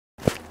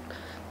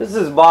This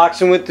is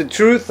Boxing with the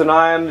Truth, and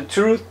I am the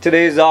Truth.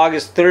 Today is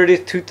August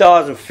 30th,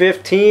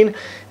 2015,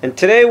 and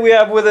today we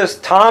have with us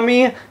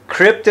Tommy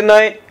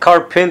Kryptonite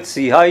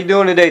Karpency. How you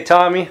doing today,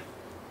 Tommy?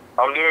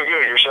 I'm doing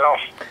good. Yourself?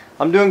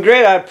 I'm doing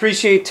great. I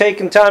appreciate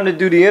taking time to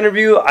do the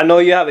interview. I know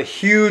you have a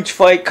huge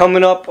fight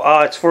coming up.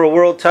 It's for a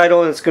world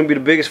title, and it's going to be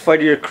the biggest fight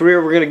of your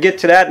career. We're going to get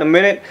to that in a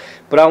minute,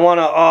 but I want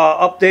to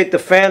update the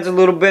fans a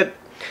little bit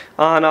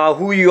on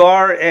who you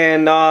are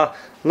and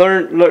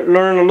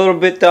learn a little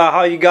bit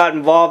how you got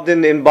involved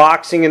in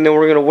boxing, and then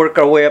we're going to work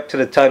our way up to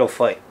the title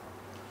fight.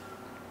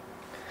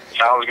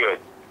 Sounds good.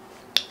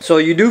 So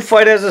you do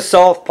fight as a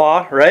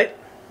southpaw, right?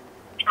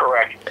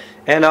 Correct.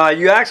 And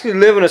you actually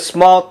live in a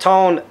small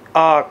town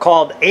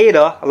called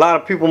Ada. A lot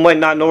of people might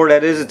not know where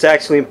that is. It's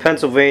actually in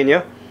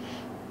Pennsylvania.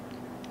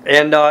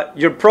 And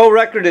your pro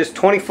record is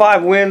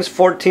 25 wins,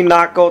 14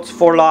 knockouts,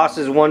 4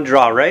 losses, 1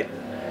 draw, right?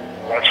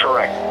 That's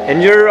correct.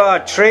 And your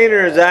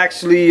trainer is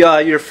actually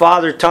your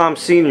father, Tom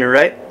Sr.,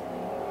 right?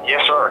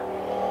 Yes, sir.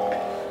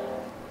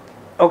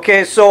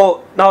 Okay,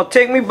 so now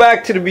take me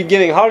back to the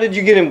beginning. How did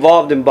you get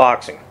involved in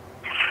boxing?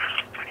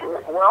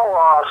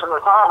 Well, from the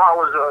time I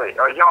was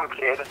a young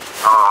kid,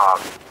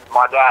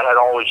 my dad had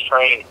always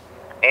trained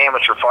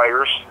amateur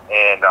fighters,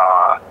 and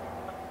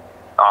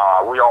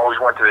we always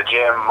went to the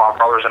gym, my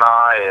brothers and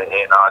I,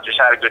 and just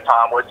had a good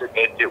time with it.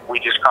 And we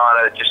just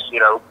kind of just,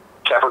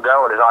 kept it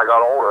going as I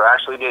got older.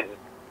 Actually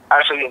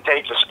didn't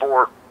take the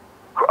sport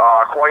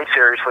quite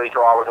seriously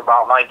until I was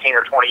about 19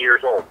 or 20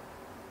 years old.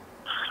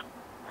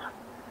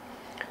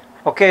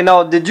 Okay,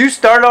 now did you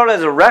start out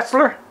as a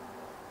wrestler?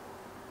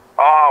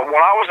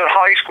 When I was in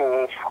high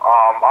school,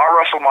 I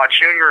wrestled my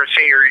junior and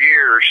senior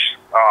years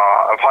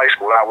of high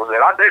school. That was it.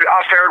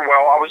 I fared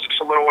well. I was just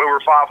a little over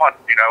 500.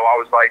 I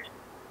was like,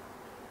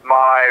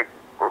 my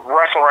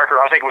wrestling record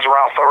I think was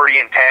around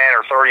 30-10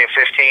 or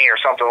 30-15 or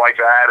something like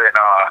that. And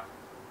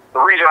the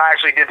reason I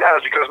actually did that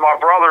is because my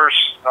brothers,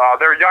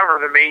 they're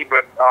younger than me,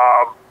 but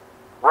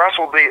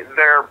wrestled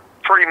their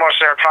pretty much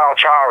their entire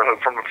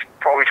childhood,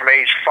 probably from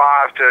age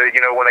 5 to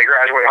when they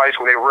graduated high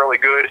school. They were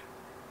really good.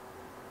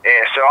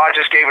 And so I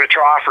just gave it a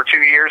try for 2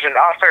 years, and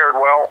I fared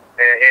well.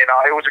 And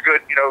it was a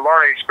good,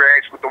 learning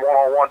experience with the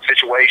one-on-one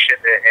situation.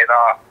 And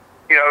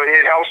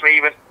it helps me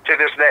even to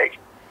this day.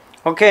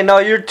 Okay, now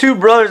your two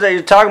brothers that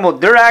you're talking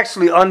about, they're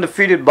actually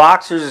undefeated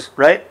boxers,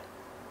 right?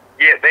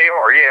 Yeah, they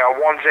are. Yeah,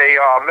 one's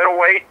a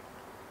middleweight,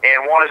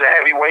 and one is a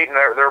heavyweight, and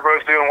they're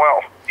both doing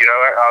well.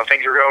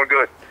 Things are going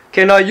good.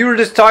 Okay, now you were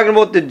just talking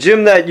about the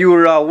gym that you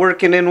were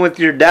working in with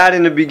your dad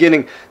in the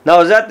beginning.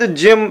 Now, is that the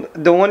gym,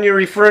 the one you're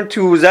referring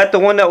to, was that the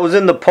one that was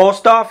in the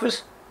post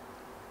office?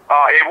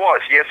 It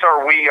was, yes,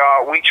 sir.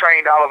 We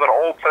trained out of an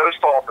old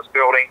post office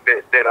building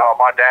that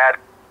my dad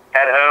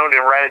had owned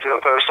and rented to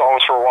the post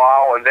office for a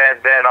while, and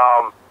then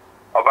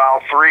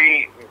about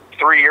three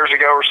years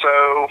ago or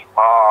so,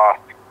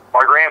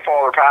 my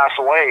grandfather passed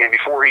away, and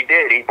before he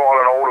did, he bought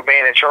an old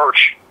abandoned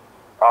church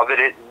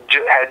that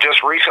had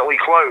just recently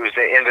closed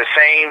in the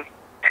same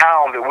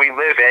town that we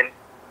live in,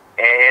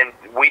 and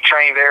we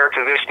train there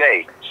to this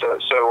day. So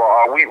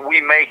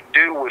we make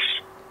do with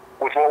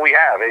what we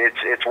have.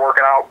 It's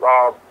working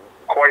out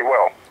quite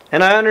well.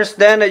 And I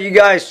understand that you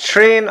guys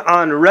train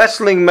on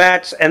wrestling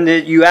mats, and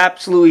that you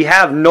absolutely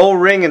have no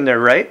ring in there,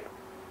 right?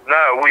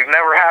 No, we've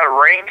never had a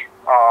ring.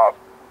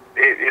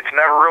 It's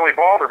never really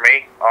bothered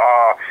me.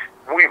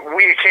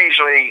 We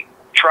occasionally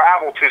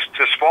travel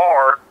to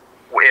spar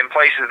in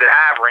places that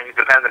have rings,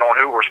 depending on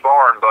who we're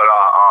sparring, but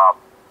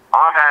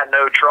I've had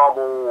no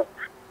trouble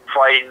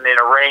fighting in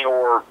a ring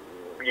or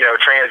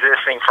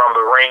transitioning from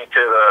the ring to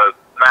the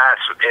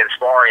mats in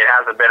sparring. It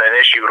hasn't been an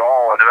issue at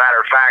all. And as a matter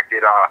of fact,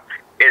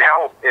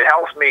 it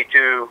helps me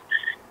to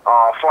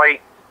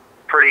fight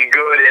pretty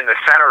good in the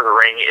center of the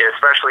ring,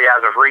 especially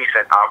as of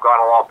recent. I've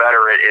gotten a lot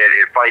better at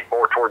fighting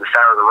more toward the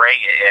center of the ring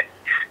and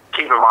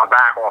keeping my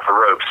back off the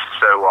ropes.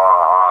 So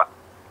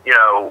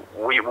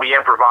we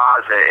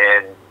improvise,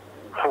 and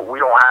we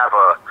don't have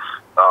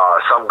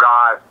some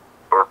guy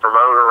or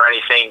promoter or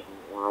anything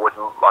with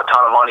a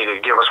ton of money to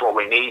give us what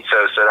we need.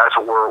 So that's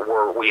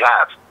what we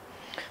have.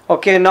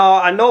 Okay,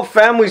 now I know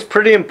family's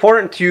pretty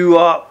important to you.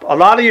 A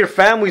lot of your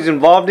family's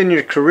involved in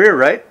your career,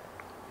 right?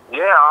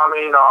 Yeah, I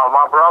mean,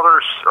 my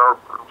brothers are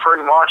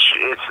pretty much,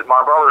 it's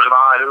my brothers and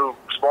I who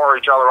spar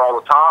each other all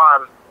the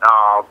time.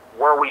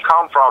 Where we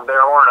come from,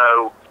 there are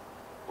no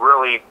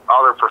really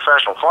other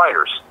professional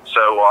fighters.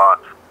 So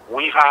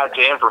we've had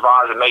to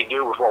improvise and make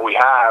do with what we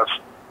have.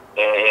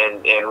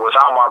 And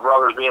without my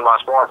brothers being my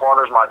sparring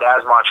partners, my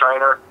dad's my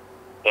trainer.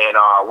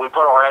 And we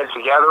put our heads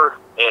together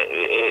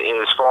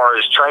as far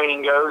as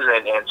training goes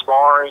and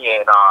sparring.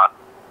 And,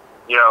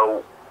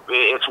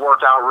 it's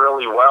worked out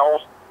really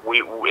well.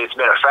 It's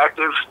been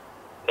effective.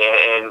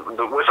 And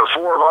with the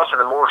 4 of us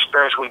and the more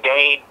experience we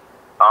gain,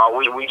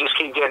 we just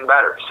keep getting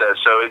better. So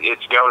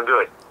it's going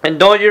good. And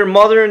don't your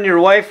mother and your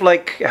wife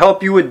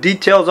help you with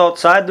details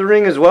outside the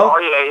ring as well? Oh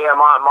yeah.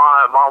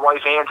 My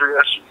wife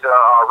Andrea, she's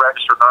a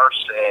registered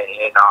nurse,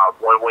 and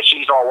when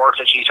she's all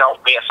working, she's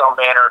helped me in some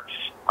manner.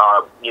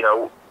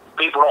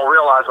 people don't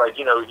realize, like,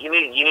 you know, you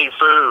need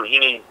food, you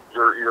need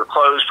your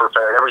clothes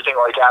prepared, everything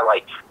like that.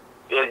 Like,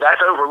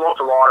 that's overlooked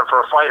a lot, and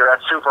for a fighter,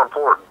 that's super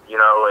important, you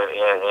know.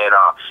 And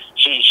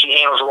she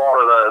handles a lot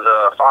of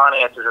the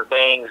finances and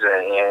things,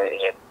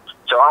 and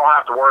so I don't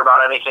have to worry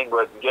about anything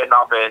but getting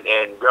up and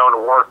going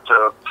to work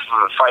to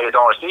fight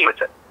Adonis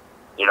Stevenson.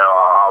 You know,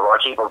 I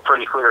keep a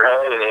pretty clear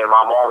head, and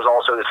my mom's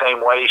also the same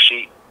way.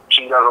 She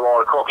does a lot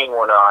of cooking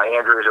when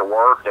Andrew is at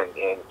work, and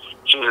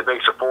she's a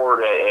big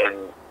support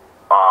and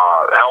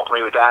helps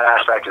me with that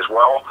aspect as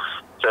well.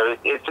 So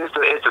it's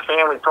a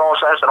family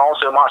process, and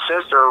also my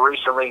sister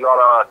recently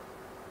got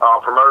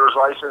a promoter's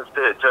license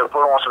to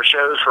put on some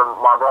shows for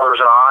my brothers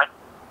and I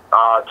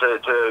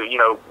to you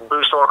know,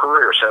 boost our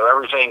career. So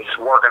everything's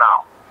working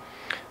out.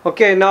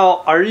 Okay,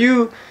 now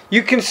you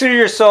consider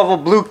yourself a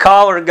blue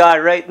collar guy,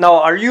 right? Now,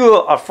 are you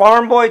a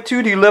farm boy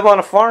too? Do you live on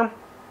a farm?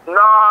 No,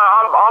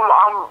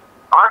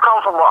 I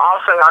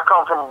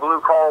come from a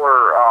blue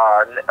collar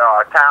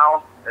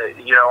town.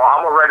 You know,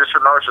 I'm a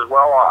registered nurse as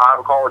well. I have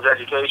a college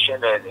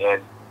education,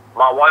 and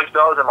my wife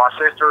does, and my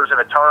sister is an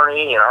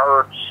attorney,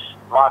 and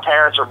my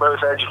parents are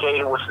both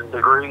educated with some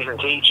degrees in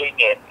teaching,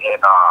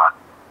 and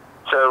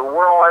so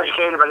we're all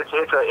educated, but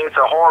it's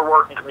a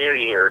hard-working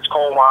community here. It's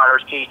coal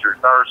miners, teachers,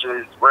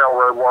 nurses,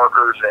 railroad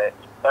workers, and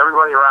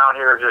everybody around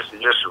here is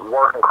just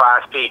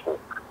working-class people.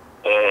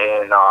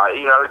 And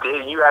you know,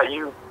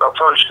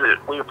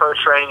 we approach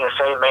training in the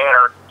same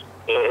manner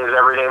as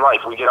everyday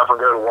life. We get up and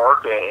go to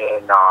work,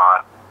 and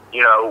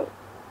you know,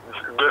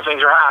 good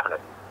things are happening.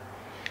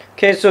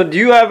 Okay, so do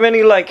you have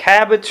any like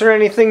habits or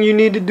anything you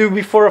need to do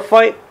before a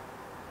fight?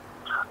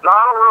 No,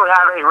 I don't really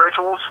have any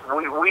rituals.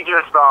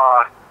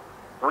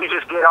 We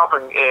just get up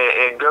and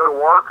go to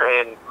work,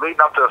 and leading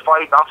up to the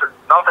fight,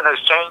 nothing has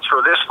changed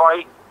for this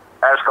fight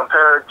as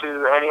compared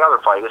to any other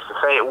fight. It's to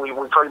say we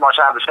pretty much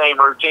have the same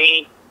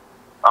routine.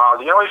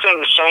 The only thing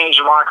that's changed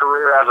in my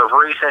career as of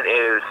recent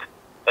is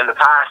in the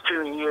past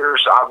 2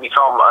 years I've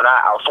become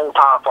a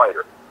full-time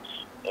fighter,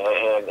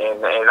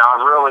 and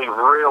I've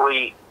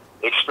really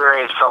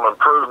experienced some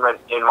improvement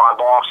in my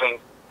boxing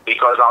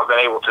because I've been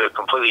able to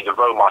completely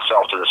devote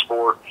myself to the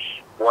sport.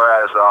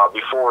 Whereas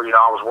before, you know,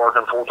 I was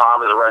working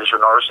full-time as a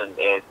registered nurse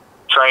and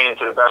training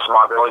to the best of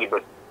my ability,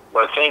 but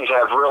things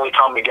have really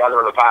come together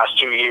in the past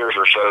 2 years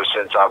or so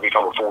since I've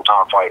become a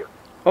full-time fighter.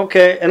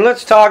 Okay, and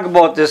let's talk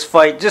about this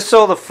fight. Just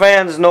so the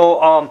fans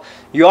know,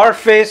 you are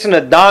facing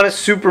Adonis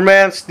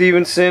Superman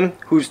Stevenson,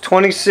 who's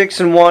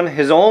 26-1.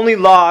 His only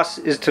loss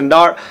is to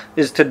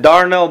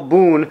Darnell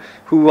Boone,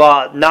 who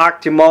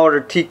knocked him out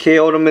or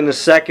TKO'd him in the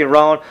second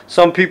round.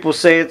 Some people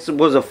say it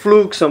was a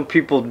fluke. Some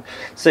people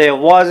say it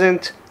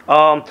wasn't.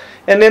 And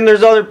then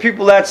there's other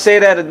people that say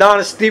that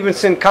Adonis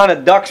Stevenson kind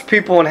of ducks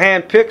people and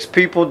handpicks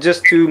people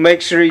just to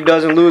make sure he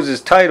doesn't lose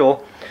his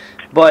title.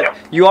 But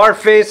you are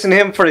facing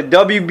him for the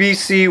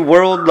WBC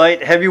World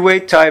Light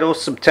Heavyweight title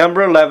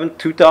September 11th,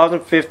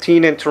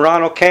 2015 in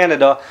Toronto,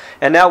 Canada.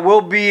 And that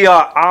will be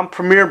on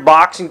Premier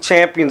Boxing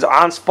Champions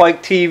on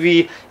Spike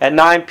TV at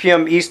 9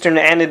 p.m. Eastern,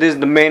 and it is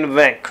the main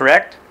event,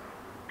 correct?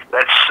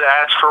 That's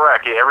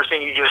correct. Yeah,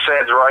 everything you just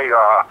said is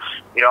right.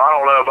 You know, I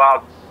don't know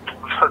about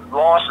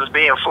losses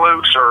being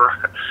flukes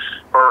or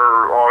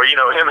you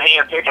know, him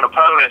hand-picking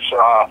opponents.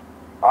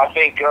 I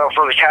think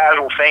for the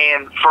casual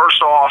fan,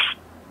 first off,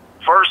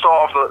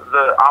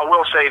 I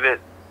will say that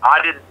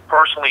I didn't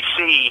personally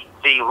see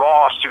the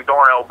loss to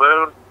Darnell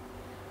Boone,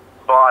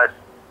 but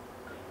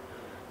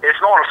it's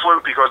not a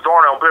fluke because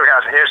Darnell Boone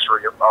has a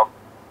history of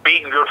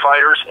beating good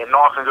fighters and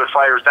knocking good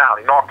fighters down.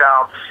 He knocked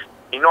down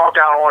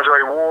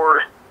Andre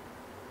Ward.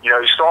 You know,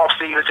 he stopped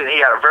Stevenson. He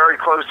had a very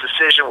close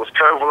decision with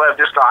Kovalev.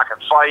 This guy can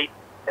fight,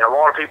 and a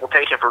lot of people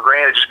take him for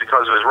granted just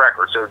because of his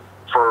record. So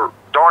for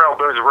Darnell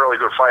Boone's a really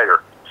good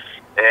fighter,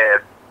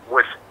 and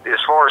as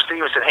far as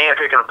Stevenson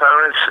hand-picking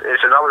opponents,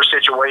 it's another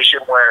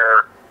situation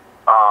where,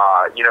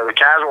 you know, the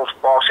casual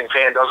boxing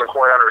fan doesn't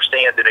quite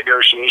understand the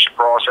negotiation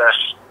process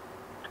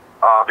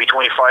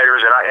between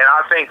fighters. And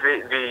I think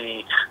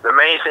the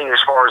main thing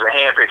as far as the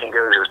hand-picking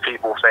goes is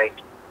people think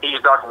he's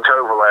ducking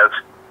Kovalev,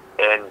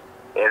 and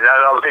then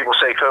other people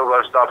say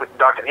Kovalev's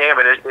ducking him,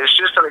 and it's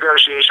just a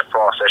negotiation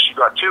process. You've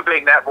got two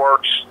big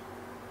networks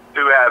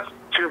who have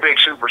two big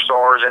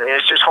superstars, and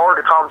it's just hard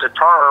to come to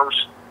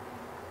terms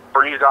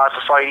for these guys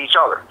to fight each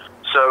other.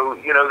 So,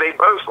 you know, they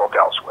both look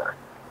elsewhere.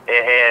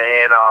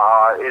 And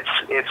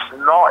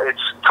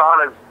it's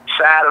kind of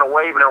sad in a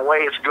way, but in a way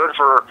it's good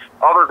for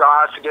other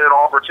guys to get an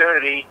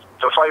opportunity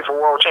to fight for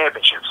world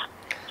championships.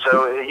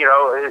 So, you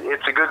know,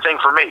 it's a good thing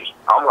for me.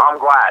 I'm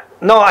glad.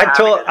 No,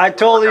 I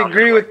totally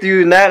agree with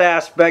you in that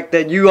aspect,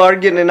 that you are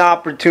getting an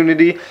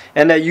opportunity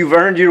and that you've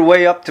earned your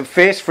way up to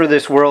face for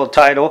this world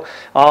title.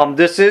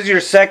 This is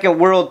your second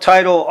world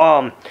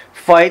title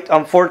fight.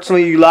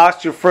 Unfortunately, you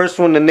lost your first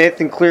one to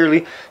Nathan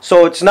Clearly.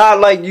 So it's not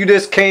like you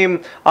just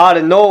came out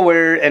of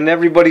nowhere and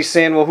everybody's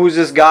saying, well, who's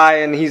this guy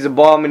and he's a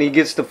bum and he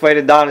gets to fight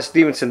Adonis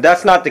Stevenson.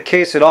 That's not the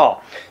case at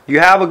all. You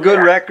have a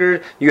good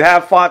record, you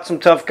have fought some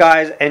tough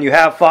guys, and you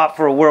have fought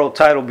for a world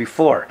title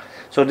before.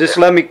 So just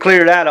let me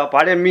clear that up.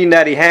 I didn't mean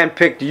that he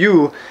handpicked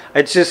you.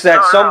 It's just that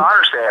I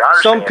understand.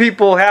 some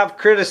people have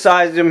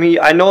criticized him.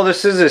 I know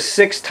this is his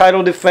 6th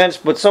title defense,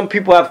 but some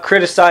people have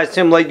criticized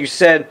him. Like you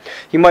said,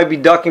 he might be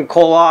ducking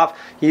Koloff.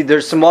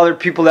 There's some other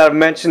people that have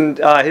mentioned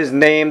his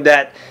name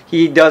that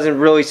he doesn't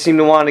really seem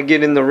to want to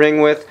get in the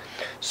ring with.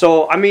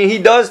 So, I mean, he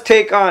does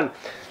take on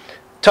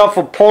tough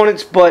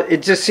opponents, but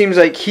it just seems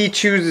like he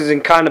chooses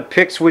and kind of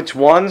picks which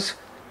ones.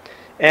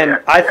 And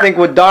I think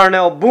with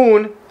Darnell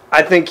Boone,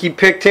 I think he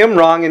picked him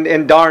wrong,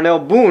 and Darnell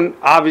Boone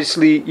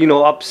obviously, you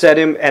know, upset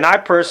him. And I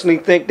personally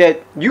think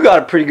that you got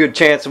a pretty good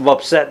chance of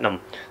upsetting him.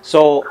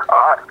 So,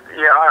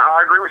 yeah,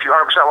 I agree with you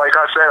 100%. Like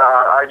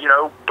I said, you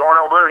know,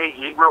 Darnell Boone,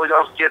 he really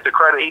doesn't get the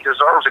credit he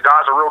deserves. The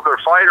guy's a real good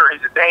fighter.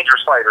 He's a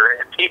dangerous fighter,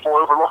 and people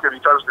overlook it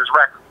because of his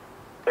record.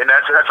 And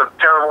that's a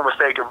terrible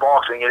mistake in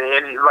boxing.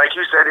 And like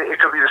you said, it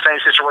could be the same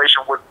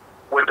situation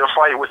with the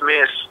fight with me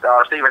and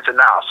Stevenson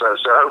now. So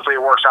hopefully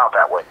it works out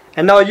that way.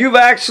 And now you've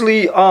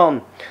actually,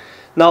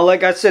 now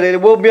like I said, it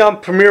will be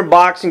on Premier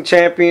Boxing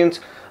Champions.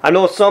 I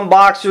know some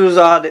boxers,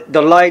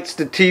 the lights,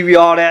 the TV,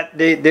 all that,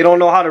 they don't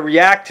know how to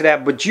react to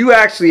that. But you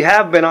actually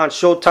have been on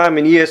Showtime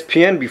and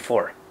ESPN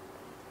before.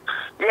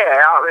 Yeah,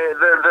 I mean,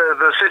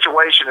 the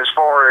situation as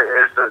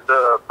far as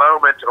the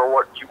moment or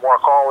what you want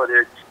to call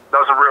it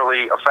doesn't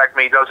really affect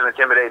me, doesn't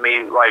intimidate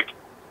me. Like,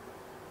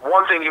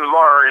 one thing you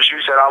learn is, you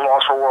said I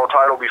lost for a world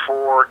title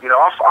before. You know,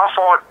 I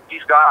fought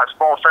these guys,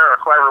 Paul Fair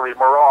and Cleverly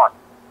Moran.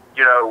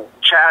 You know,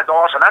 Chad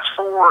Dawson. That's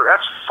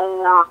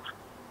four,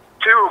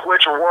 2 of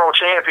which are world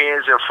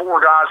champions, and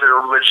 4 guys that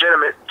are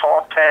legitimate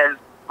top 10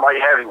 light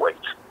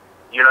heavyweights.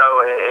 You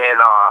know,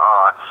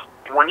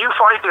 and when you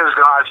fight those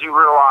guys, you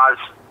realize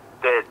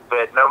that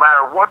no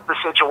matter what the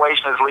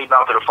situation is leading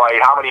up to the fight,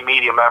 how many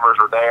media members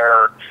are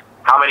there,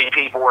 how many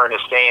people are in the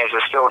stands,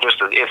 it's still just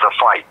it's a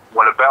fight.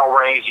 When the bell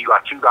rings, you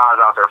got 2 guys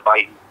out there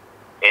fighting,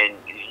 and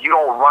you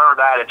don't learn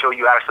that until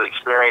you actually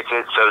experience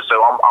it.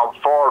 So I'm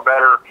far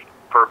better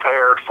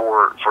prepared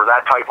for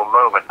that type of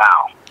moment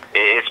now.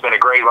 It's been a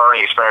great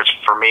learning experience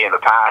for me in the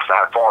past.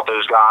 I have fought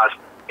those guys,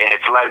 and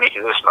it's led me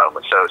to this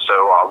moment. So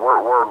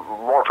we're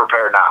more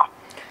prepared now.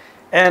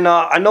 And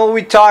I know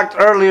we talked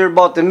earlier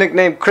about the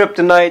nickname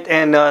Kryptonite,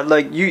 and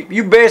like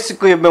you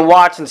basically have been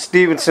watching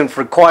Stevenson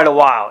for quite a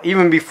while,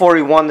 even before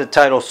he won the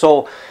title.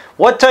 So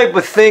what type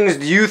of things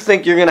do you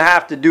think you're going to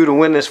have to do to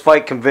win this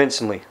fight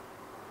convincingly?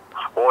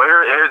 Well,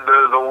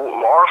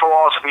 our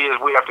philosophy is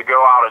we have to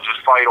go out and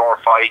just fight our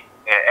fight.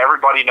 And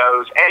everybody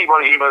knows,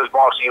 anybody who knows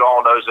boxing at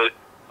all knows that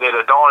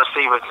Adonis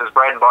Stevenson's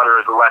bread and butter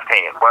is the left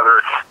hand,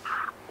 whether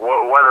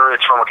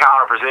it's from a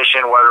counter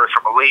position, whether it's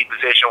from a lead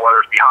position,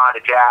 whether it's behind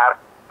a jab,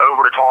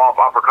 over the top,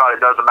 uppercut, it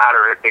doesn't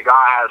matter. If the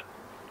guy has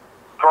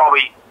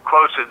probably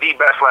close to the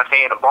best left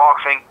hand in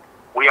boxing,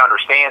 we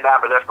understand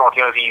that, but that's not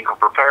the only thing you can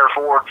prepare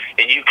for.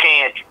 And you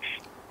can't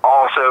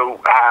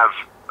also have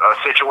a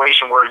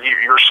situation where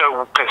you're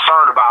so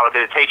concerned about it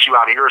that it takes you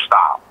out of your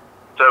style.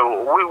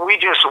 So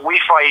we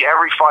fight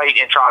every fight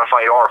and try to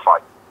fight our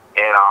fight.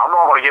 And I'm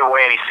not going to give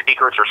away any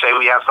secrets or say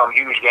we have some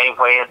huge game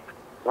plan.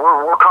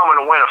 We're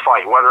coming to win a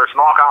fight, whether it's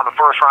knockout in the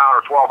first round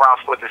or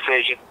 12-round split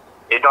decision.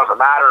 It doesn't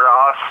matter to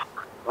us.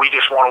 We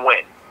just want to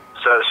win.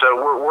 So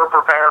we're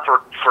prepared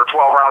for 12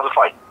 rounds of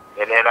fight,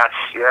 and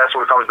that's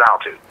what it comes down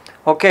to.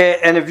 Okay,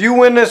 and if you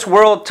win this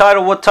world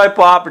title, what type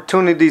of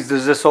opportunities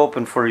does this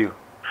open for you?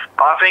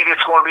 I think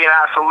it's going to be an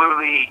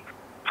absolutely,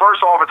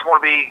 first off, it's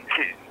going to be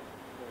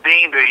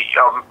deemed a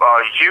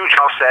huge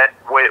upset,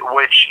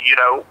 which, you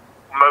know,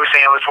 most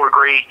analysts would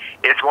agree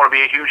it's going to be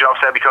a huge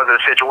upset because of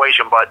the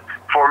situation. But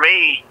for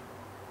me,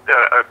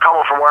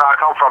 coming from where I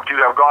come from, to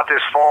have got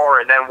this far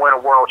and then win a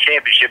world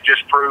championship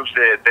just proves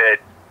that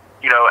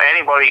you know,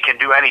 anybody can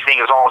do anything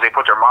as long as they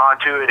put their mind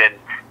to it. And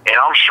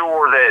I'm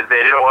sure that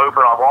it'll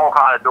open up all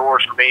kinds of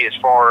doors for me as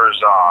far as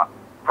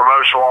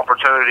promotional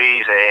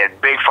opportunities and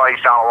big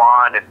fights down the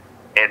line.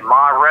 And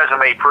my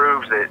resume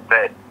proves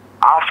that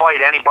I'll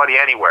fight anybody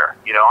anywhere.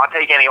 You know, I'll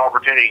take any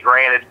opportunity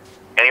granted,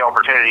 any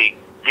opportunity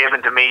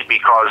given to me,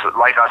 because,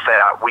 like I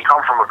said, we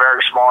come from a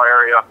very small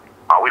area.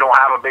 We don't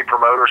have a big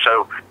promoter,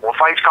 so when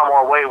fights come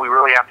our way, we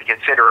really have to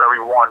consider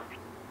everyone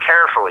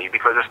carefully,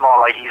 because it's not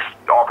like these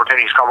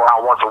opportunities come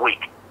around once a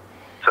week.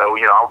 So,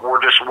 you know,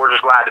 we're just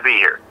glad to be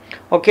here.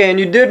 Okay, and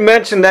you did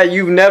mention that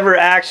you've never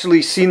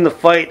actually seen the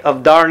fight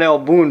of Darnell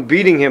Boone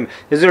beating him.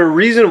 Is there a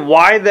reason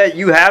why that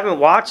you haven't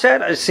watched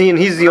that? Seeing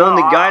he's the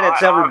only guy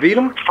that's ever beat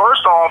him?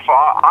 First off,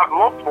 I've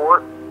looked for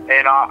it,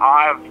 and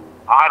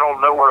I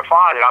don't know where to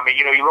find it. I mean,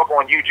 you know, you look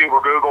on YouTube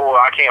or Google,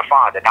 I can't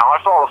find it. Now,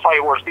 I saw the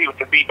fight where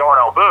Stevenson beat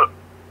Darnell Boone,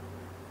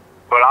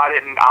 but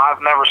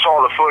I've never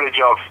saw the footage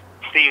of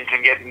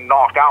Stevenson getting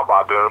knocked out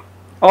by Boone.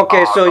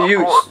 Okay, so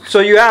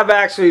you have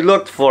actually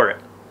looked for it.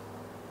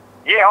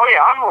 Yeah,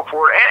 I look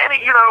for it, and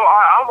you know,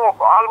 I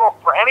look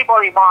for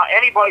anybody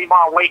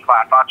my weight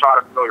class. I try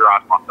to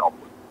familiarize myself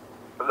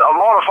with. A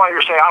lot of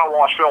fighters say I don't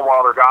watch film on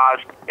other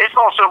guys. It's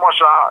not so much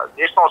that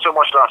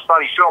I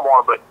study film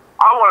on it, but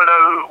I want to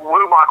know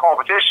who my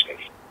competition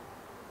is.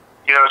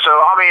 You know, so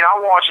I mean, I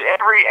watch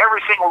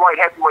every single light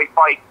heavyweight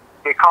fight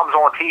that comes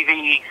on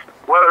TV,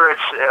 whether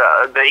it's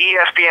the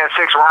ESPN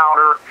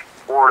 6-rounder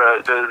or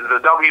the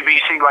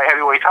WBC light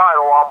heavyweight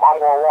title, I'm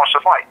going to watch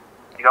the fight.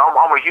 You know,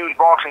 I'm a huge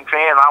boxing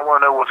fan, and I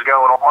want to know what's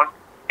going on,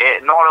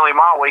 not only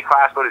my weight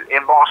class, but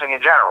in boxing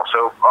in general.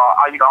 So,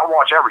 I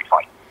watch every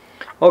fight.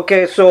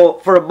 Okay, so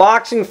for a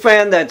boxing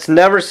fan that's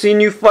never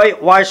seen you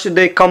fight, why should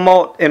they come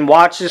out and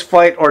watch this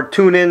fight or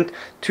tune in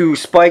to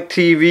Spike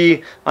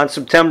TV on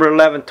September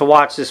 11th to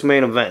watch this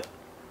main event?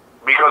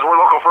 Because we're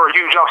looking for a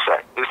huge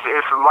upset.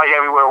 It's the light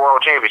heavyweight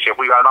world championship.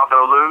 We got nothing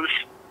to lose.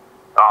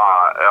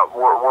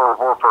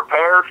 We're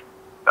prepared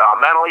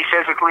mentally,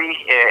 physically,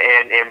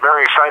 and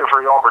very excited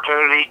for the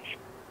opportunity.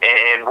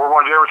 And we're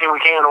going to do everything we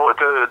can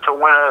to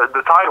win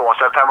the title on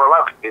September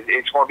 11th.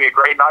 It's going to be a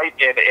great night,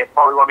 and it's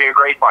probably going to be a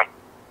great fight.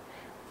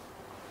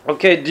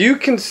 Okay, do you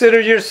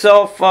consider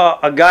yourself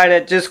a guy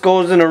that just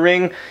goes in the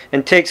ring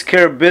and takes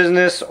care of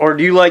business, or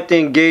do you like to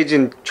engage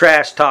in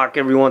trash talk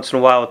every once in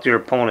a while with your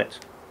opponents?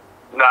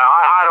 No,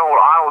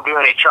 I don't do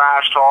any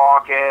trash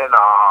talking.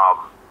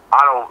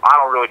 I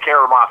don't really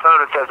care what my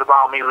opponent says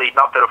about me leading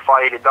up to the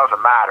fight. It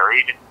doesn't matter.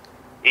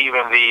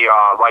 Even the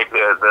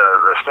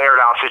stare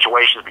down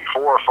situations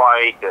before a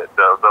fight,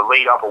 the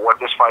lead up of what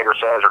this fighter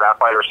says or that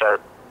fighter says.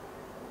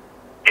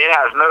 It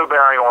has no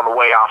bearing on the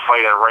way I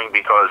fight in the ring,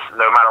 because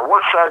no matter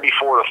what's said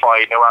before the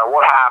fight, no matter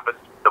what happens,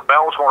 the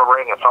bell's going to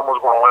ring and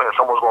someone's going to win and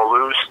someone's going to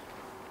lose,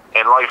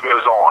 and life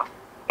goes on.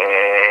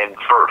 And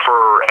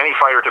for any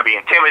fighter to be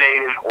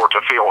intimidated or to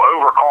feel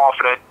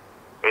overconfident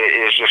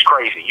is just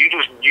crazy. You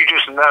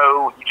just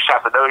know, you just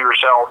have to know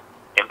yourself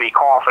and be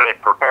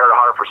confident, prepared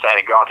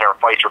 100%, and go out there and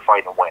fight your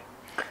fight and win.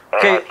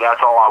 Okay.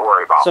 That's all I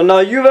worry about. So now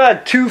you've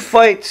had 2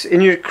 fights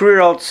in your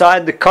career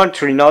outside the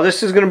country. Now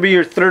this is going to be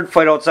your 3rd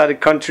fight outside the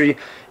country,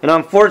 and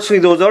unfortunately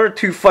those other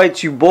 2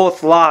 fights you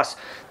both lost.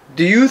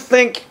 Do you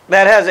think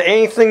that has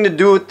anything to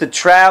do with the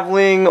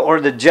traveling or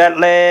the jet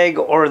lag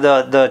or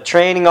the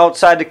training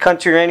outside the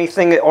country or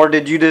anything, or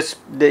did you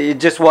it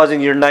just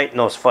wasn't your night in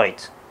those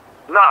fights?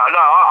 No,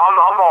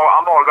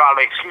 I'm not gonna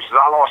make excuses.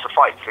 I lost the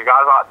fights. The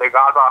guys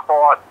I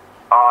fought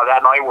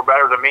that night were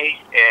better than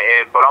me,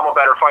 but I'm a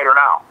better fighter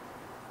now.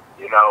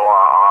 You know,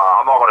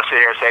 I'm not going to sit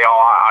here and say, oh,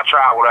 I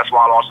traveled, that's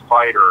why I lost the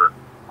fight, or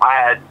I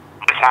had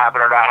this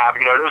happen or that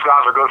happen. You know, those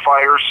guys are good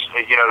fighters.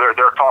 You know,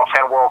 they're top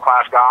 10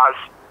 world-class guys,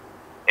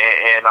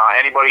 and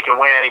anybody can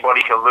win,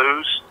 anybody can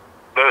lose.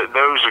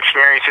 Those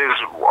experiences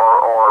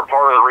are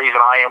part of the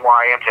reason I am where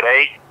I am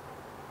today.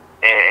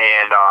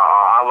 And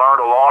I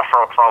learned a lot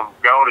from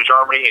going to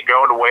Germany and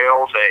going to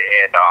Wales,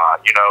 and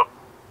you know,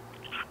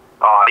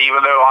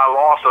 even though I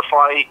lost the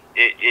fight,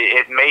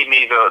 it made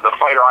me the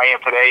fighter I am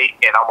today,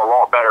 and I'm a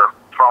lot better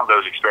from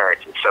those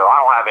experiences. So I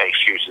don't have any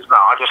excuses. No,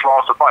 I just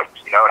lost the fight.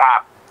 You know, it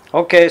happened.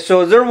 Okay,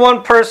 so is there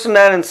one person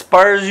that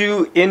inspires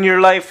you in your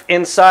life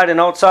inside and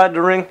outside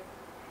the ring?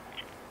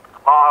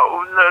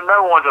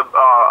 No one's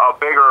a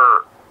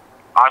bigger,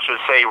 I should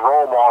say,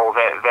 role model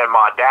than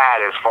my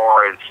dad, as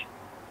far as,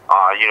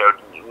 you know,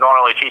 not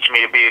only teaching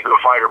me to be a good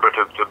fighter, but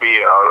to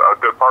be a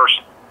good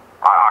person.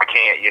 I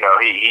can't, you know,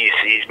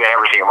 he's been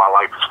everything in my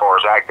life as far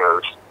as that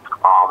goes.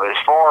 As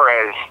far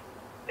as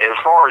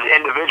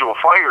individual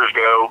fighters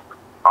go,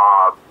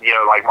 you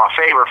know, like my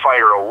favorite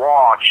fighter to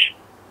watch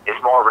is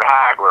Marvin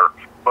Hagler,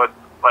 but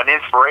an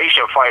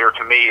inspiration fighter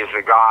to me is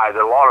a guy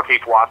that a lot of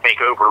people I think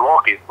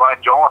overlook is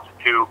Glenn Johnson,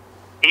 who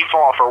he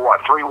fought for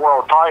 3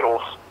 world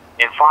titles,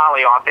 and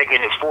finally I think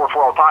in his 4th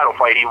world title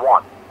fight he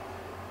won.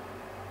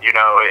 You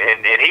know,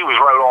 and he was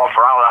wrote off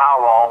for I don't know how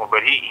long,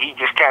 but he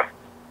just kept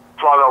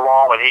plugging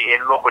along,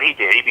 and look what he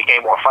did. He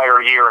became Fighter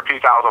of the Year in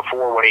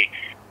 2004 when he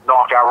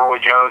knocked out Roy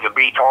Jones and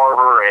beat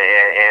Tarver,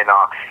 and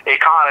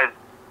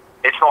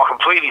it's not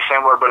completely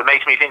similar, but it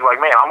makes me think like,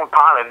 man, I'm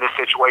kind of in this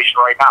situation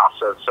right now.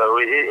 So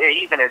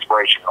he's an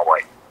inspiration in a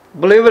way.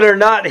 Believe it or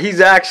not,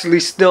 he's actually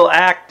still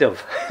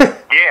active. Yeah,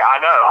 I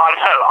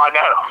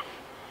know.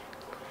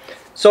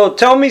 So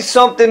tell me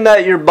something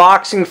that your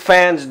boxing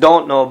fans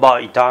don't know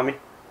about you, Tommy.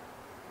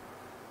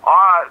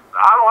 I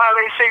don't have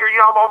any secret. You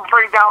know, I'm a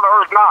pretty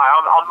down-to-earth guy.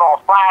 I'm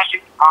not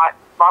flashy.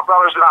 My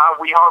brothers and I,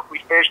 we hunt, we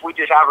fish, we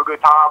just have a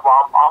good time.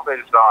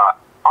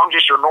 I'm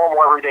just your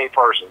normal, everyday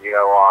person. You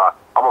know,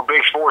 I'm a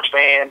big sports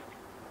fan.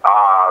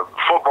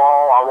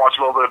 Football. I watch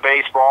a little bit of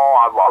baseball.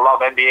 I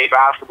love NBA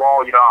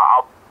basketball. You know,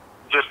 I'm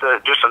just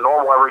a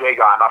normal, everyday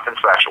guy. Nothing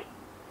special.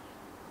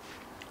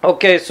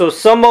 Okay, so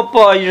sum up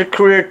your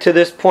career to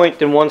this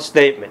point in one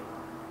statement.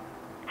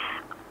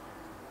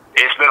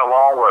 It's been a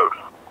long road.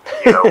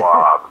 You know,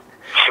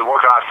 so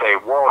what can I say?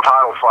 World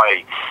title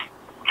fights,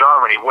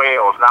 Germany,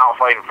 Wales. Now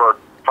fighting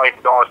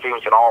Adonis,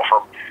 Stevenson,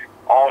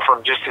 all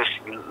from just this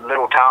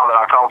little town that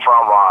I come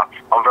from.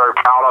 I'm very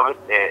proud of it,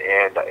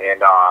 and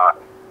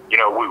you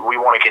know, we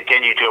want to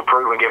continue to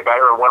improve and get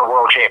better and win a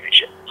world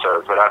championship.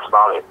 So that's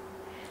about it.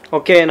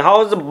 Okay, and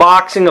how has the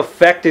boxing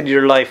affected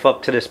your life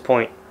up to this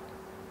point?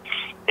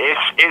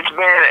 It's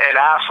been an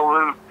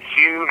absolute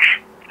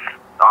huge.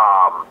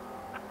 I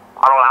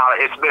don't know how.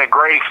 It's been a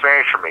great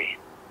experience for me.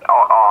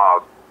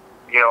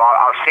 You know,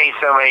 I've seen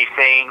so many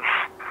things,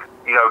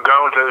 you know,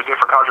 going to those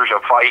different countries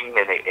and fighting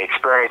and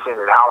experiencing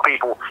and how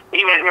people,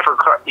 even in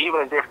different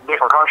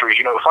countries,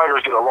 you know,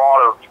 fighters get a lot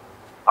of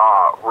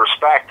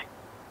respect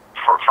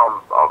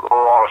from a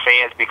lot of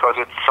fans because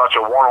it's such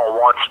a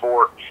one-on-one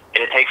sport,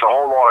 and it takes a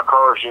whole lot of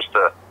courage just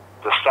to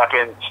step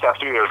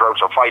through those ropes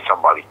and fight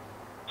somebody.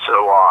 So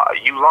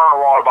you learn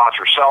a lot about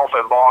yourself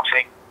in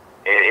boxing.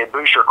 It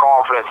boosts your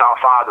confidence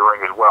outside the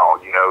ring as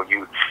well. You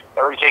know,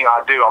 everything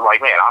I do, I'm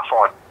like, man, I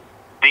fought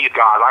these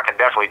guys. I can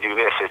definitely do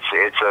this.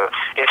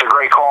 It's a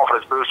great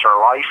confidence booster in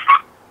life,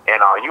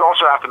 and you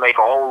also have to make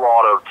a whole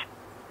lot of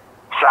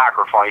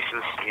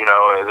sacrifices. You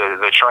know,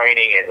 the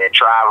training and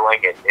traveling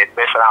and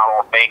missing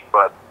out on things,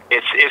 but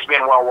it's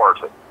been well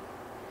worth it.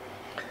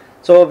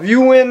 So if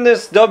you win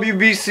this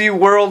WBC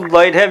World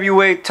Light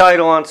Heavyweight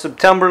title on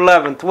September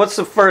 11th, what's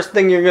the first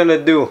thing you're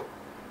gonna do?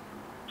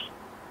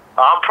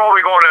 I'll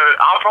probably be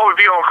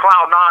on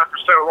cloud 9 for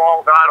so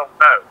long that I don't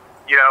know.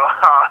 You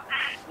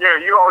know,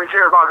 you always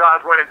hear about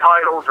guys winning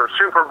titles or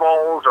Super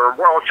Bowls or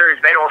World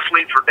Series. They don't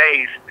sleep for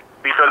days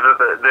because of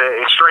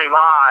the extreme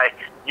high,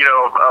 you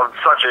know, of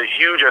such a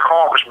huge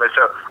accomplishment.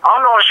 So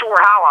I'm not sure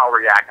how I'll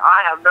react.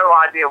 I have no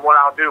idea what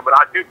I'll do, but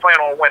I do plan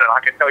on winning. I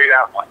can tell you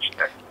that much.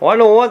 Well, I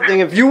know one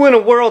thing. If you win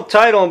a world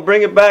title and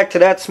bring it back to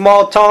that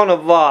small town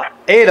of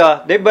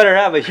Ada, they better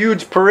have a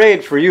huge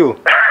parade for you.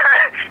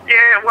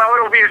 Yeah, well,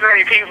 it'll be as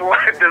many people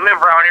to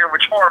live around here,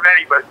 which aren't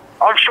many, but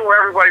I'm sure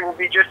everybody will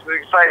be just as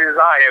excited as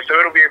I am, so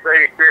it'll be a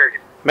great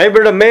experience. Maybe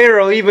the mayor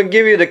will even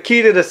give you the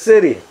key to the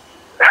city.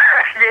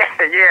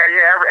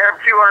 yeah, every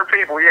 200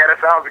 people, yeah,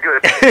 that sounds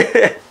good.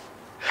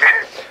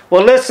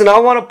 Well, listen, I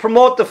want to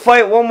promote the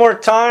fight one more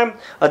time.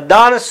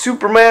 Adonis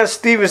Superman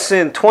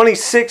Stevenson,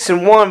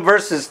 26-1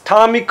 versus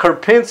Tommy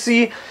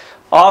Karpency,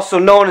 also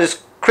known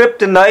as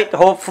Kryptonite,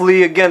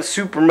 hopefully against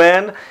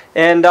Superman.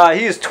 And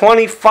he is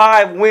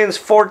 25 wins,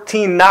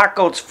 14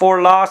 knockouts,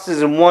 4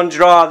 losses, and 1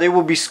 draw. They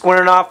will be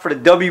squaring off for the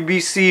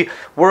WBC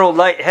World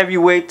Light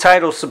Heavyweight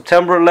title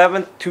September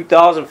 11th,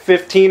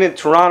 2015 in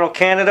Toronto,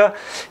 Canada.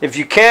 If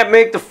you can't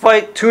make the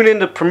fight, tune in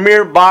to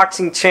Premier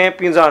Boxing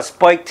Champions on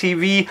Spike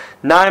TV,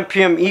 9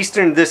 p.m.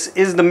 Eastern. This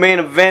is the main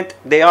event.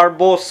 They are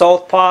both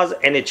southpaws,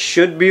 and it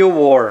should be a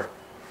war.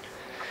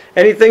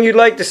 Anything you'd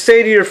like to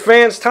say to your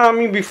fans,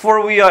 Tommy,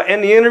 before we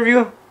end the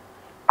interview?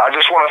 I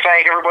just want to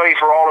thank everybody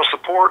for all the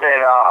support,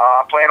 and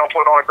I plan on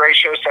putting on a great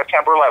show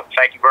September 11th.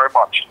 Thank you very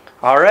much.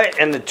 All right,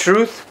 and the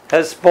truth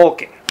has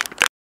spoken.